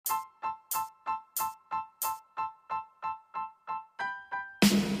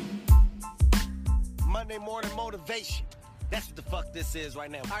Monday morning motivation. That's what the fuck this is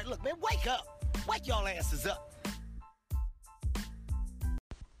right now. All right, look, man, wake up. Wake y'all asses up.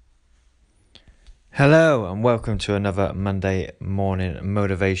 Hello and welcome to another Monday morning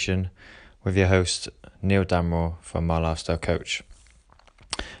motivation with your host Neil Damrow from My Lifestyle Coach.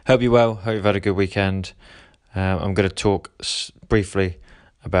 Hope you're well, hope you've had a good weekend. I'm going to talk briefly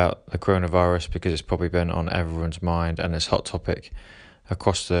about the coronavirus because it's probably been on everyone's mind and it's a hot topic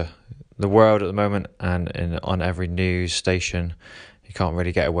across the world at the moment and on every news station. You can't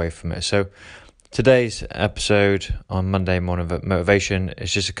really get away from it. So today's episode on Monday morning motivation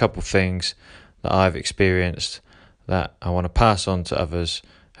is just a couple things that I've experienced that I want to pass on to others,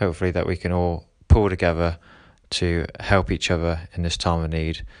 hopefully that we can all pull together to help each other in this time of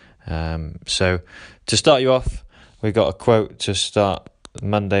need. So to start you off, we got a quote to start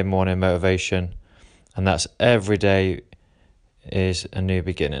Monday morning motivation, and that's every day is a new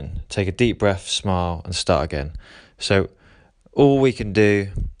beginning. Take a deep breath, smile and start again. So all we can do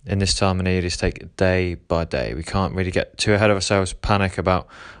in this time of need is take it day by day. We can't really get too ahead of ourselves, panic about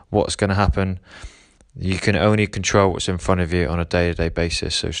what's going to happen. You can only control what's in front of you on a day-to-day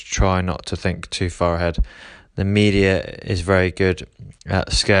basis, so try not to think too far ahead. The media is very good at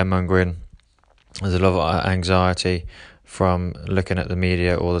scaremongering. There's a lot of anxiety from looking at the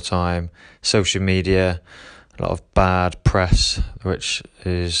media all the time. Social media, a lot of bad press, which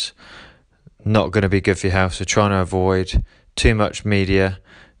is not going to be good for your health. So trying to avoid too much media.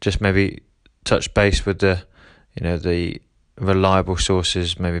 Just maybe touch base with the reliable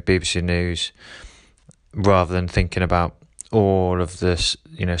sources, maybe BBC News, rather than thinking about all of this,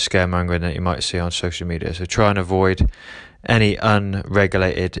 scaremongering that you might see on social media. So try and avoid any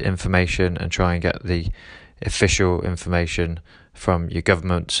unregulated information and try and get the official information from your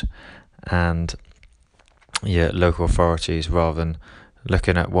government and your local authorities rather than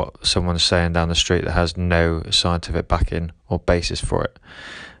looking at what someone's saying down the street that has no scientific backing or basis for it.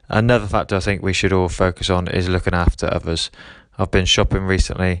 Another factor I think we should all focus on is looking after others. I've been shopping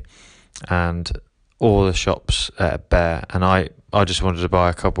recently and all the shops are bare, and I just wanted to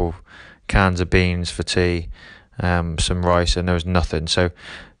buy a couple cans of beans for tea, some rice, and there was nothing. So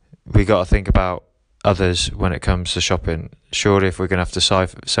we got to think about others when it comes to shopping. Surely if we're going to have to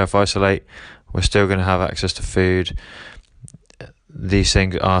self-isolate, we're still going to have access to food. These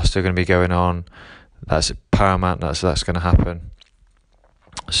things are still going to be going on. That's paramount. That's going to happen.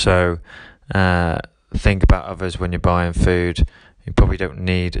 So think about others when you're buying food. You probably don't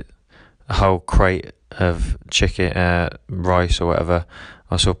need a whole crate of chicken, rice or whatever.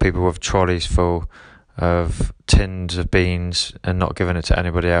 I saw people with trolleys full of tins of beans and not giving it to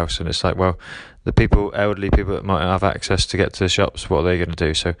anybody else, and it's like, well, the elderly people that might have access to get to the shops, what are they going to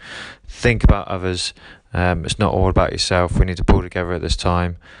do? So think about others. It's not all about yourself. We need to pull together at this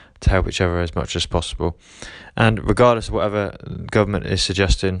time to help each other as much as possible. And regardless of whatever government is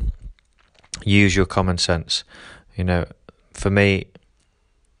suggesting, use your common sense. For me,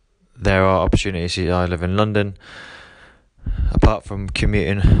 there are opportunities. I live in London. Apart from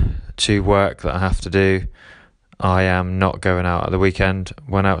commuting to work that I have to do, I am not going out at the weekend.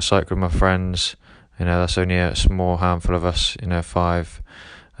 Went out cycling with my friends. That's only a small handful of us, 5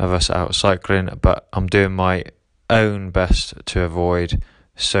 of us out cycling, but I'm doing my own best to avoid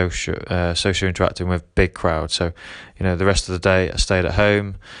social interacting with big crowds. So, the rest of the day I stayed at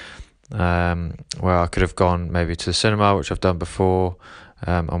home, where I could have gone maybe to the cinema, which I've done before,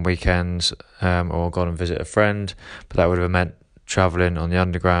 on weekends, or gone and visit a friend, but that would have meant travelling on the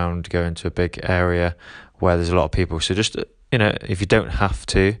underground, going to a big area where there's a lot of people. So just, if you don't have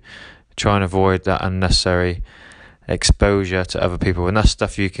to, try and avoid that unnecessary exposure to other people, and that's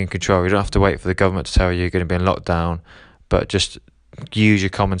stuff you can control. You don't have to wait for the government to tell you you're going to be in lockdown, but just use your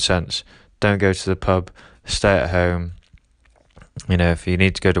common sense. Don't go to the pub, stay at home. If you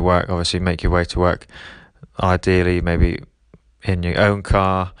need to go to work, obviously make your way to work, ideally maybe in your own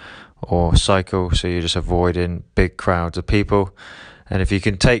car or cycle, so you're just avoiding big crowds of people. And if you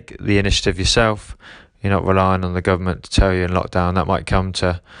can take the initiative yourself, you're not relying on the government to tell you in lockdown. That might come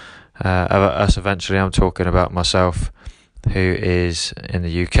to us eventually. I'm talking about myself, who is in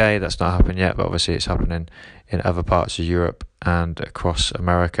the UK. That's not happened yet, but obviously it's happening in other parts of Europe and across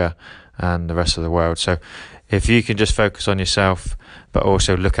America and the rest of the world. So if you can just focus on yourself but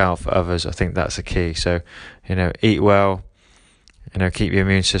also look out for others, I think that's the key. So eat well, keep your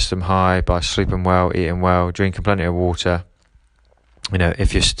immune system high by sleeping well, eating well, drinking plenty of water.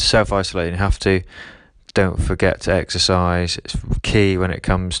 If you're self-isolating, you have to, don't forget to exercise. It's key when it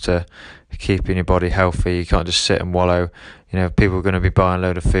comes to keeping your body healthy. You can't just sit and wallow. People are going to be buying a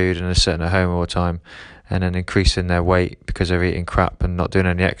load of food and they're sitting at home all the time and then increasing their weight because they're eating crap and not doing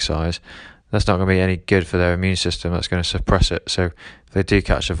any exercise. that's not going to be any good for their immune system. That's going to suppress it. So if they do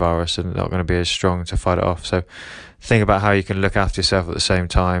catch a virus, they're not going to be as strong to fight it off. So think about how you can look after yourself at the same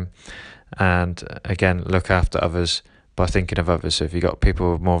time, and again, look after others by thinking of others. So if you've got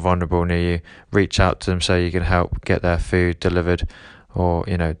people more vulnerable near you, reach out to them so you can help get their food delivered, or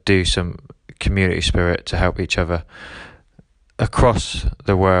do some community spirit to help each other across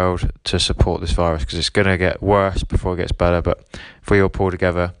the world to support this virus, because it's going to get worse before it gets better. But if we all pull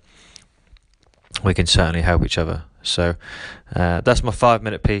together, we can certainly help each other. So that's my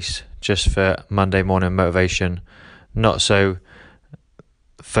 5-minute piece just for Monday morning motivation. Not so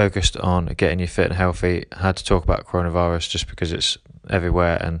focused on getting you fit and healthy. I had to talk about coronavirus just because it's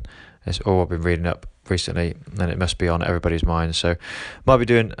everywhere and it's all I've been reading up recently, and it must be on everybody's mind. So might be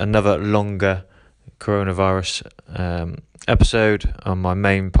doing another longer coronavirus episode on my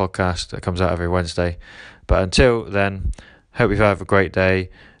main podcast that comes out every Wednesday. But until then, hope you have a great day.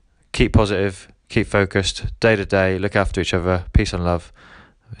 Keep positive, keep focused day to day, look after each other. Peace and love.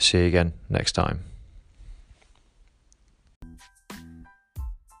 See you again next time.